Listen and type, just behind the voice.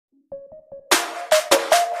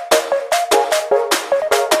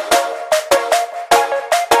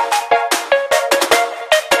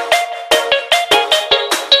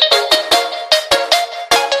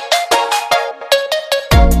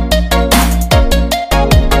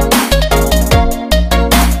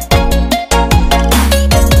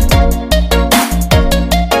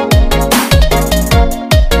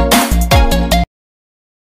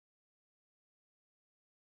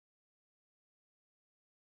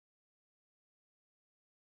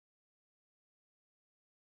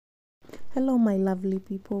Hello my lovely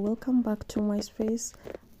people, welcome back to my space.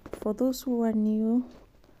 For those who are new,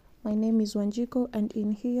 my name is Wanjiko, and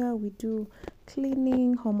in here we do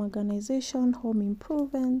cleaning, home organization, home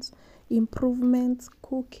improvements,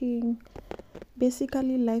 cooking,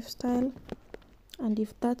 basically lifestyle. And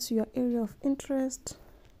if that's your area of interest,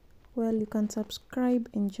 well, you can subscribe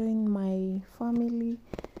and join my family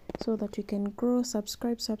so that we can grow.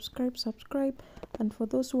 Subscribe. And for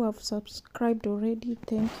those who have subscribed already,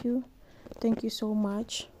 thank you so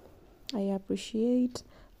much. I appreciate.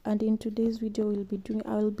 And in today's video I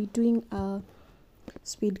will be doing a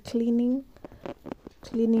speed cleaning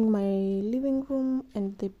my living room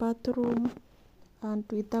and the bathroom. And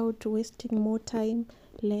without wasting more time,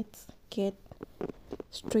 let's get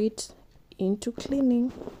straight into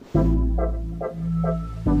cleaning.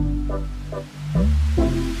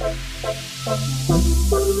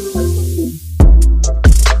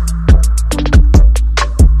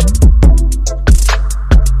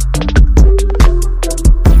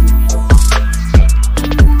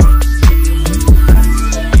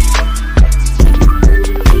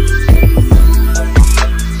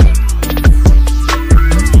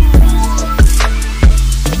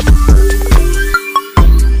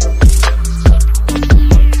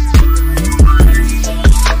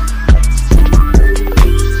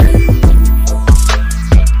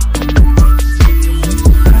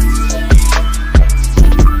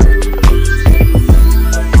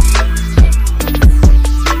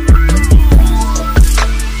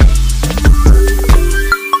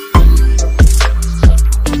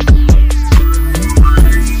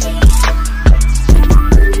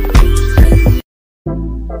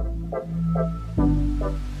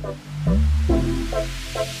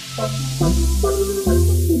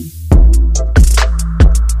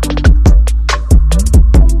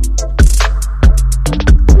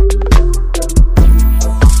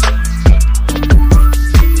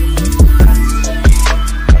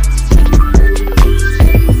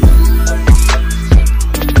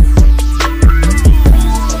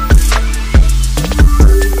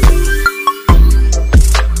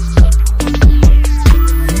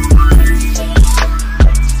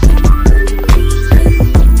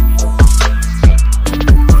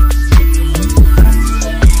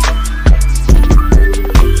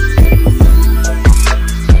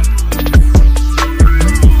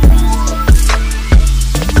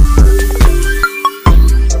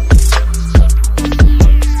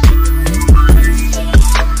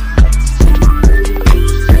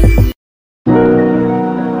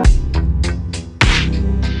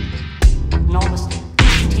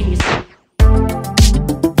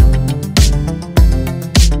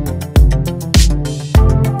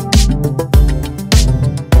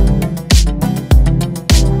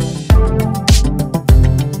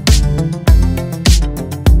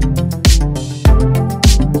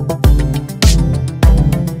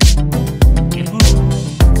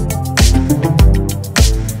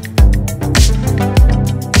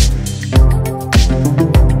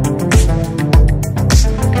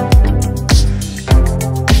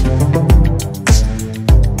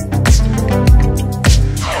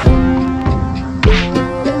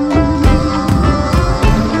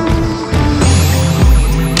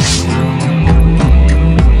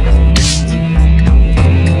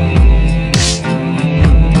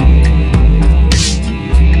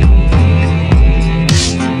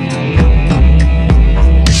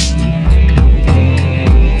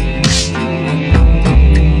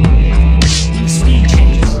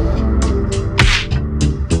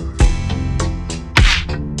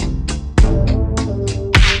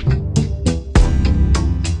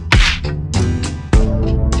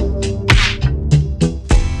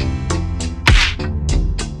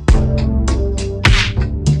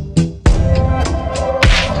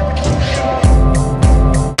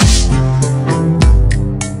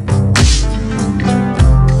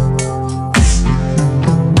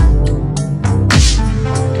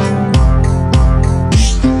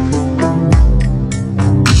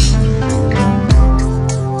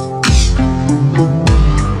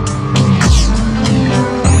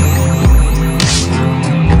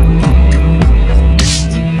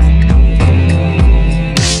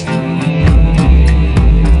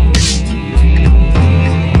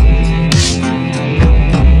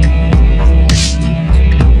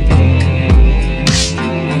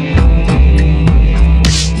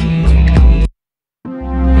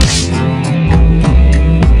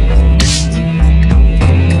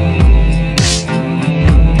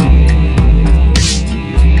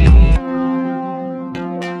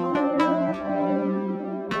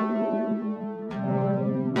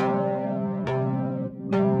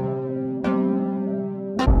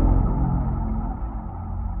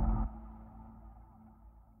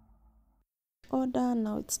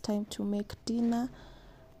 it's time to make dinner.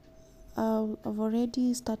 I've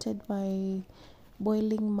already started by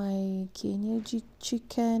boiling my kienyeji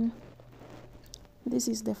chicken. This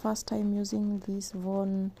is the first time using this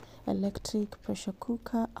Von electric pressure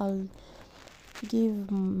cooker. I'll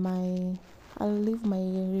leave my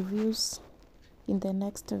reviews in the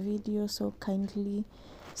next video, so kindly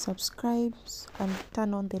subscribe and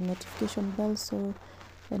turn on the notification bell, so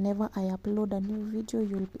whenever I upload a new video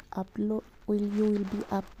you will be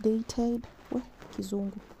updated.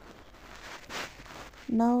 Kizungu.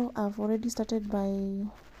 Now I had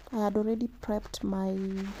already prepped my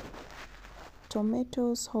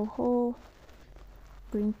tomatoes, hoho,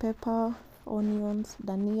 green pepper, onions,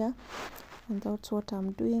 dania, and that's what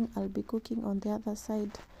I'm doing. I'll be cooking on the other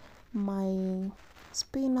side my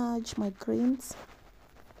spinach, my greens.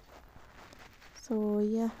 So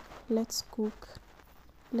yeah, let's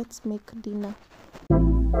make dinner.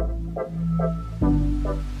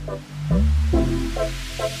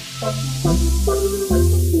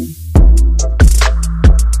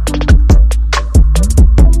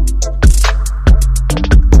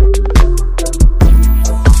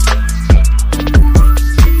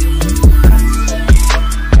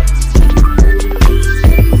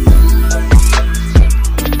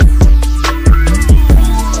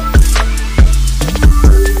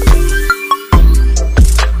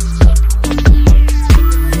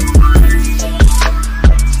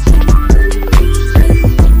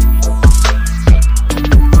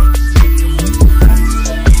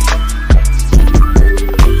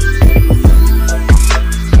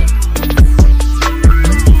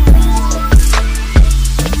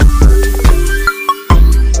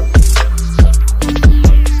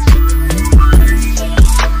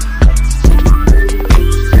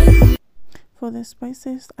 For the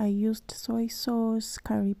spices, I used soy sauce,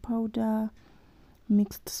 curry powder,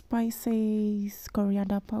 mixed spices,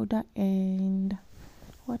 coriander powder, and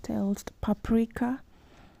what else? Paprika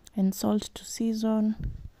and salt to season.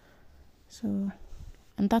 So,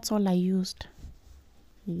 and that's all I used.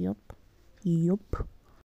 Yup.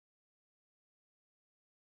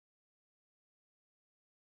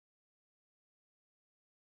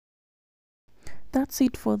 That's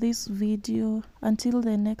it for this video. Until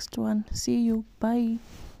the next one, see you. Bye.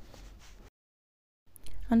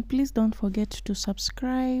 And please don't forget to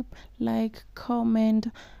subscribe, like, comment,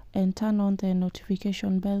 and turn on the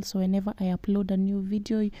notification bell, so whenever I upload a new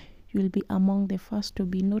video you'll be among the first to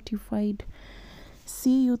be notified.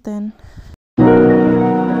 See you then.